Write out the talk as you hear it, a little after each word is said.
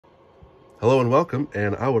Hello and welcome,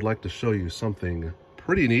 and I would like to show you something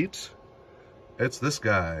pretty neat. It's this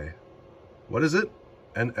guy. What is it?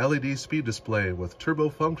 An LED speed display with turbo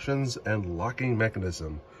functions and locking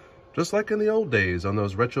mechanism. Just like in the old days on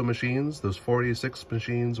those retro machines, those 486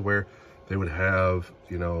 machines where they would have,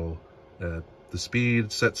 the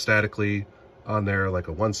speed set statically on there like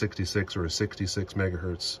a 166 or a 66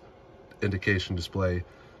 megahertz indication display,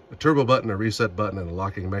 a turbo button, a reset button, and a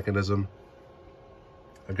locking mechanism.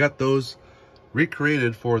 I've got those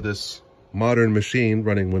recreated for this modern machine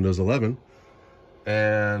running Windows 11,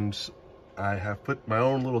 and I have put my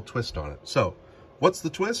own little twist on it. So, what's the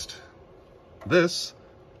twist? This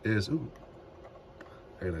is,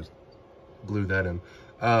 I gotta glue that in.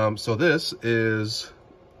 So this is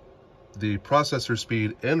the processor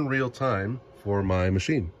speed in real time for my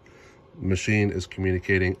machine. The machine is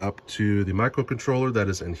communicating up to the microcontroller that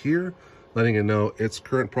is in here, letting it know its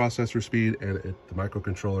current processor speed, and the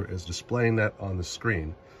microcontroller is displaying that on the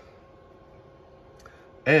screen.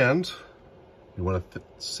 And you want to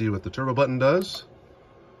see what the turbo button does.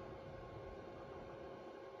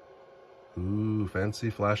 Ooh, fancy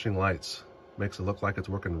flashing lights. Makes it look like it's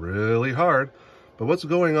working really hard. But what's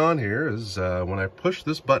going on here is when I push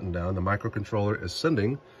this button down, the microcontroller is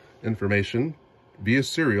sending information via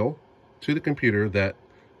serial to the computer that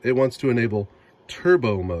it wants to enable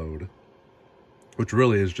turbo mode, which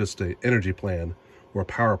really is just an energy plan or a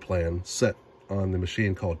power plan set on the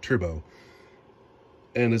machine called turbo,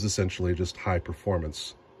 and is essentially just high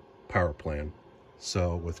performance power plan.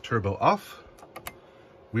 So with turbo off,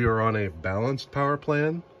 we are on a balanced power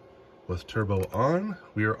plan. With turbo on,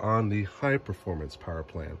 we are on the high performance power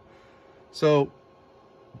plan. So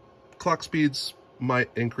clock speeds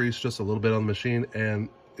might increase just a little bit on the machine, and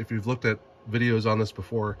if you've looked at videos on this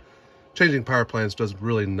before, changing power plans does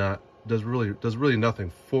really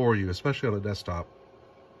nothing for you, especially on a desktop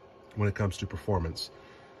when it comes to performance.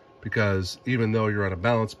 Because even though you're on a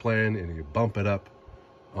balance plan and you bump it up,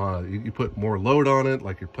 you put more load on it,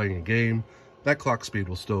 like you're playing a game, that clock speed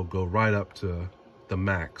will still go right up to the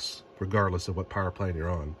max, regardless of what power plan you're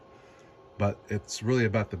on. But it's really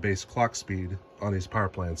about the base clock speed on these power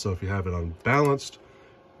plans. So if you have it on balanced,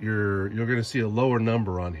 you're going to see a lower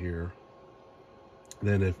number on here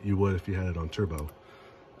than if you would if you had it on turbo.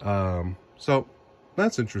 So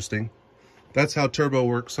that's interesting. That's how turbo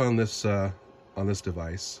works on this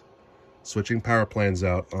device, switching power plans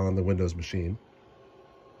out on the Windows machine.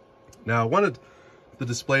 Now I wanted the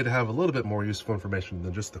display to have a little bit more useful information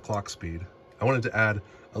than just the clock speed. I wanted to add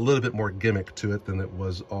a little bit more gimmick to it than it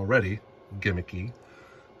was already gimmicky.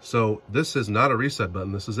 So this is not a reset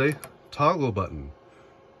button, this is a toggle button.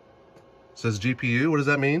 It says GPU, what does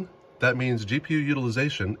that mean? That means GPU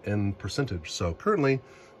utilization in percentage. So currently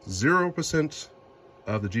 0%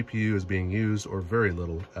 of the GPU is being used, or very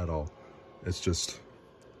little at all. It's just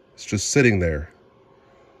sitting there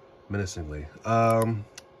menacingly.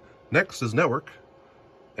 Next is network,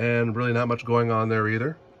 and really not much going on there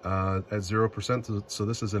either. At 0%, so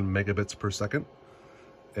this is in megabits per second.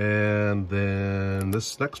 And then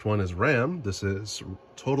this next one is RAM. This is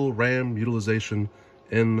total RAM utilization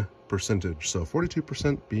in percentage. So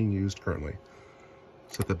 42% being used currently.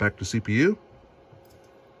 Set that back to CPU.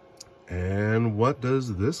 And what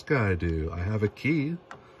does this guy do? I have a key.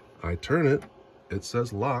 I turn it. It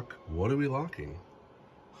says lock. What are we locking?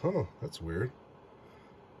 Huh, that's weird.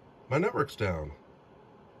 My network's down.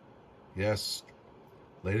 Yes,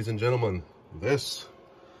 ladies and gentlemen, this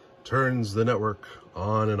turns the network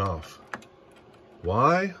on and off.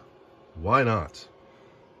 Why? Why not?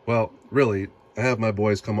 Well, really, I have my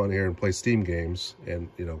boys come on here and play Steam games, and,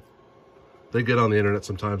 they get on the internet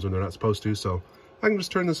sometimes when they're not supposed to, so I can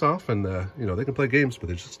just turn this off and, they can play games, but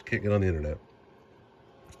they just can't get on the internet.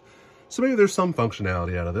 So maybe there's some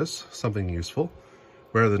functionality out of this, something useful,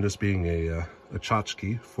 rather than just being a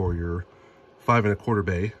tchotchke for your 5 1/4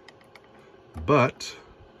 bay. But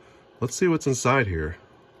let's see what's inside here.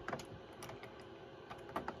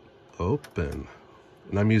 Open.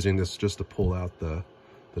 And I'm using this just to pull out the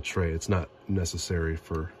tray. It's not necessary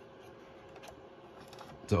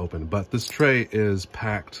to open, but this tray is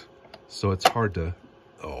packed, so it's hard to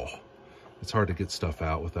get stuff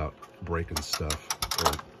out without breaking stuff.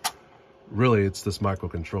 Or really, it's this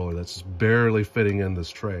microcontroller that's just barely fitting in this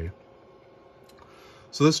tray.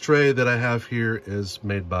 So this tray that I have here is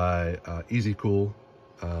made by EasyCool.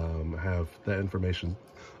 I have that information,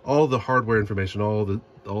 all the hardware information, all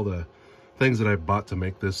the things that I bought to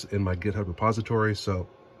make this in my GitHub repository. So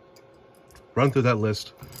run through that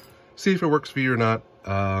list, see if it works for you or not.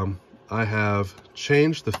 I have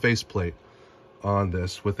changed the faceplate on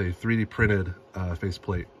this with a 3D printed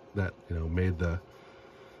faceplate that made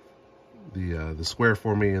the square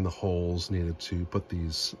for me and the holes needed to put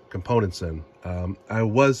these components in. I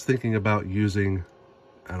was thinking about using,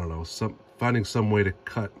 I don't know, finding some way to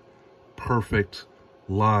cut perfect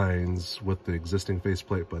lines with the existing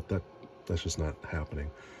faceplate, but that's just not happening.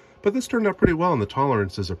 But this turned out pretty well, and the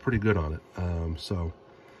tolerances are pretty good on it. So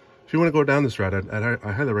if you want to go down this route, I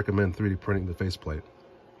highly recommend 3D printing the faceplate.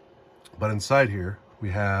 But inside here, we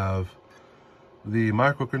have the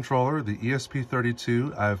microcontroller, the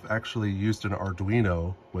ESP32. I've actually used an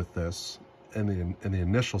Arduino with this in the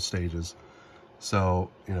initial stages. So,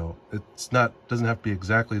 you know, doesn't have to be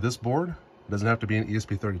exactly this board. It doesn't have to be an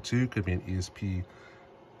ESP32. It could be an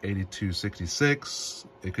ESP8266.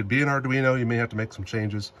 It could be an Arduino. You may have to make some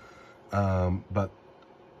changes. But,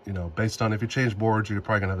 you know, based on if you change boards, you're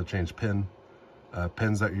probably gonna have to change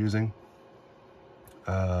pins that you're using.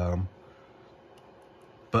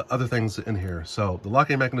 But other things in here. So the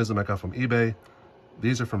locking mechanism I got from eBay.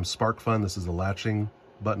 These are from SparkFun. This is a latching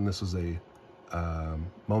button. This is a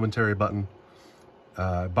momentary button.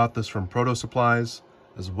 I bought this from Proto Supplies,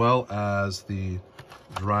 as well as the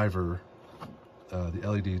driver, the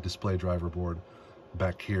LED display driver board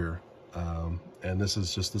back here. And this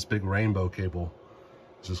is just this big rainbow cable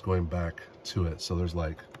just going back to it. So there's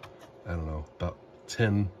like, I don't know, about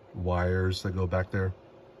 10 wires that go back there.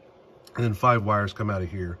 And then 5 wires come out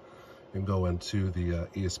of here and go into the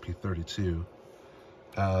ESP32.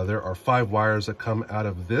 There are 5 wires that come out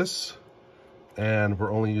of this, and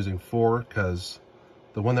we're only using 4 because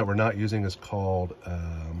the one that we're not using is called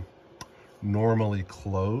normally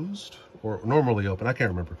closed or normally open. I can't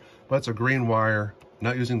remember, but it's a green wire.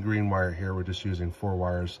 Not using green wire here. We're just using 4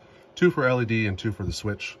 wires, 2 for LED and 2 for the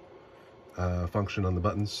switch function on the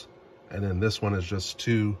buttons. And then this one is just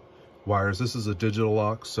 2 wires. This is a digital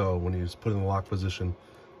lock, so when you put it in the lock position,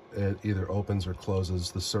 it either opens or closes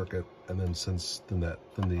the circuit, and then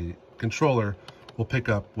then the controller will pick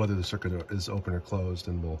up whether the circuit is open or closed,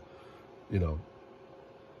 and will, you know,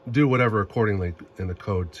 do whatever accordingly in the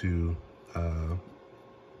code to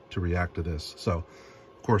react to this. So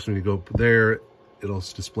of course, when you go there, it'll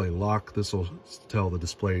display lock. This will tell the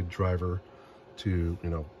display driver to, you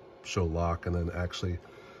know, show lock, and then actually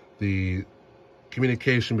the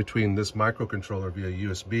communication between this microcontroller via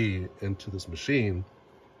USB into this machine,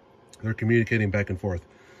 they're communicating back and forth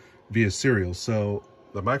via serial. So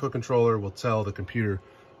the microcontroller will tell the computer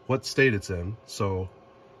what state it's in. So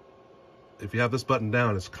if you have this button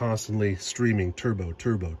down, it's constantly streaming turbo,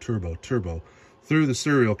 turbo, turbo, turbo through the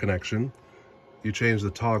serial connection. You change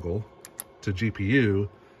the toggle to GPU,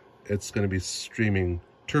 it's going to be streaming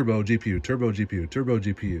turbo GPU, turbo GPU, turbo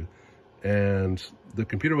GPU. And the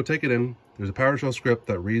computer will take it in. There's a PowerShell script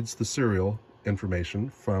that reads the serial information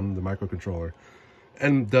from the microcontroller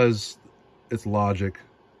and does its logic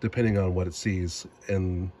depending on what it sees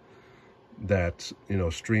in that, you know,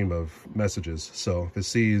 stream of messages. So if it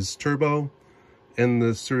sees turbo in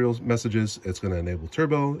the serial messages, it's going to enable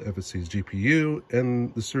turbo. If it sees GPU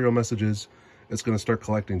in the serial messages, it's going to start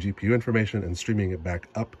collecting GPU information and streaming it back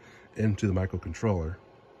up into the microcontroller.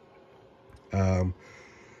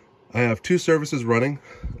 I have 2 services running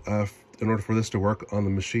in order for this to work on the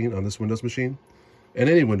machine, on this Windows machine, and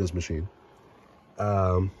any Windows machine.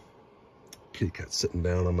 Kitty cat sitting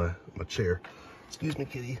down on my chair. Excuse me,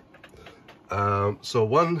 kitty. So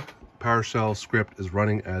one PowerShell script is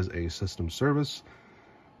running as a system service,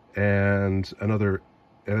 and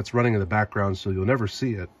it's running in the background, so you'll never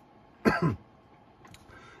see it.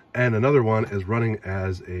 And another one is running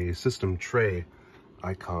as a system tray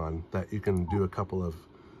icon that you can do a couple of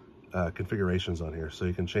configurations on here. So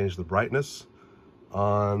you can change the brightness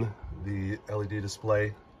on the LED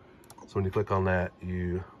display. So when you click on that,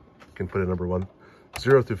 you can put a number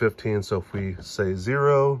 0 through 15. So if we say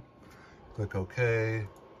 0, click OK,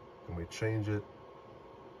 and we change it,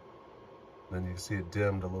 then you see it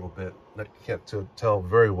dimmed a little bit. You can't tell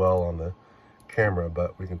very well on the camera,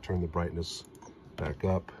 but we can turn the brightness back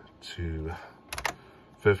up to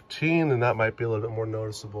 15, and that might be a little bit more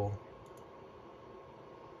noticeable.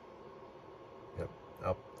 Yep,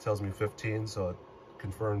 up tells me 15, so it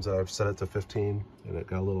confirms that I've set it to 15, and it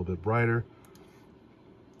got a little bit brighter.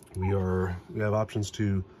 We have options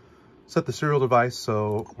to set the serial device,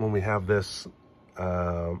 so when we have this,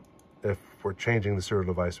 if we're changing the serial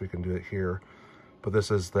device, we can do it here. But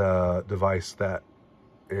this is the device that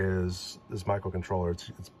is this microcontroller.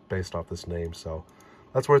 It's based off this name, so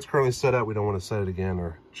that's where it's currently set at. We don't want to set it again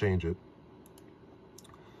or change it.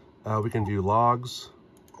 We can view logs,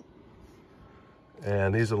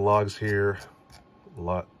 and these are the logs here.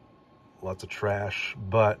 Lots of trash,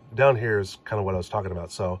 but down here is kind of what I was talking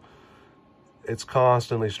about. So it's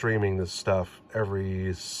constantly streaming this stuff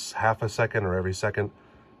every half a second or every second,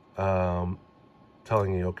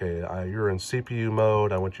 telling you, okay, you're in CPU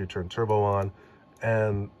mode, I want you to turn turbo on,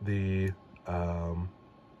 and the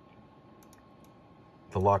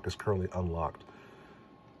lock is currently unlocked.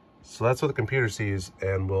 So that's what the computer sees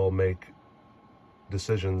and will make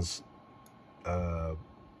decisions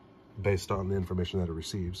based on the information that it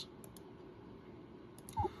receives.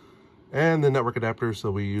 And the network adapter,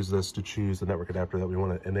 so we use this to choose the network adapter that we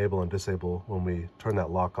want to enable and disable when we turn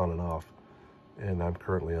that lock on and off. And I'm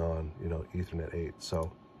currently on, Ethernet 8,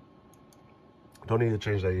 so don't need to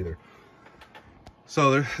change that either.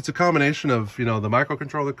 So it's a combination of, the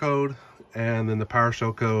microcontroller code and then the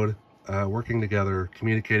PowerShell code working together,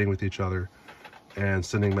 communicating with each other, and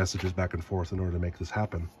sending messages back and forth in order to make this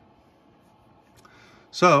happen.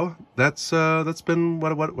 So that's been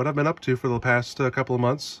what I've been up to for the past couple of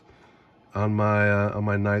months on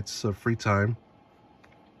my nights of free time.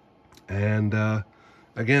 And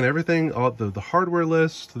again, everything, all the hardware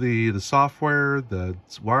list, the software, the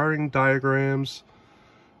wiring diagrams,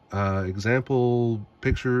 example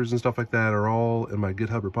pictures and stuff like that are all in my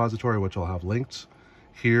GitHub repository, which I'll have linked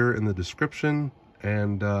here in the description.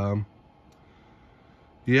 And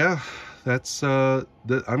yeah, that's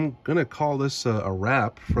I'm gonna call this a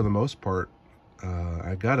wrap for the most part.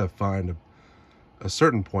 I gotta find a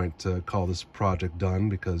certain point to call this project done,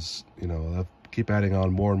 because I keep adding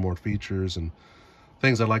on more and more features and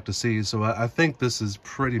things I'd like to see. So I think this is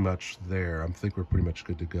pretty much there. I think we're pretty much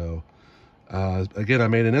good to go. Again, I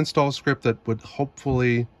made an install script that would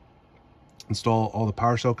hopefully install all the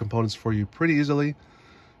PowerShell components for you pretty easily.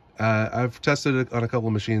 I've tested it on a couple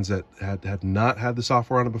of machines that had not had the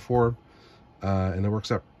software on it before, and it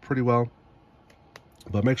works out pretty well.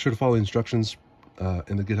 But make sure to follow the instructions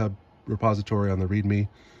in the GitHub repository on the README.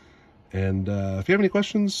 And if you have any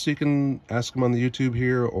questions, you can ask them on the YouTube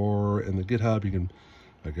here or in the GitHub. You can,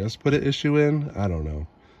 I guess, put an issue in. I don't know.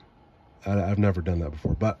 I've never done that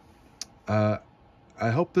before, but I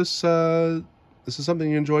hope this is something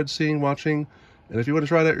you enjoyed seeing, watching. And if you want to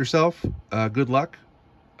try it out yourself, good luck.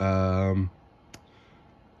 And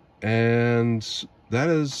that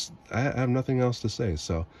is, I have nothing else to say.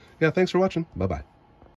 So yeah, thanks for watching. Bye-bye.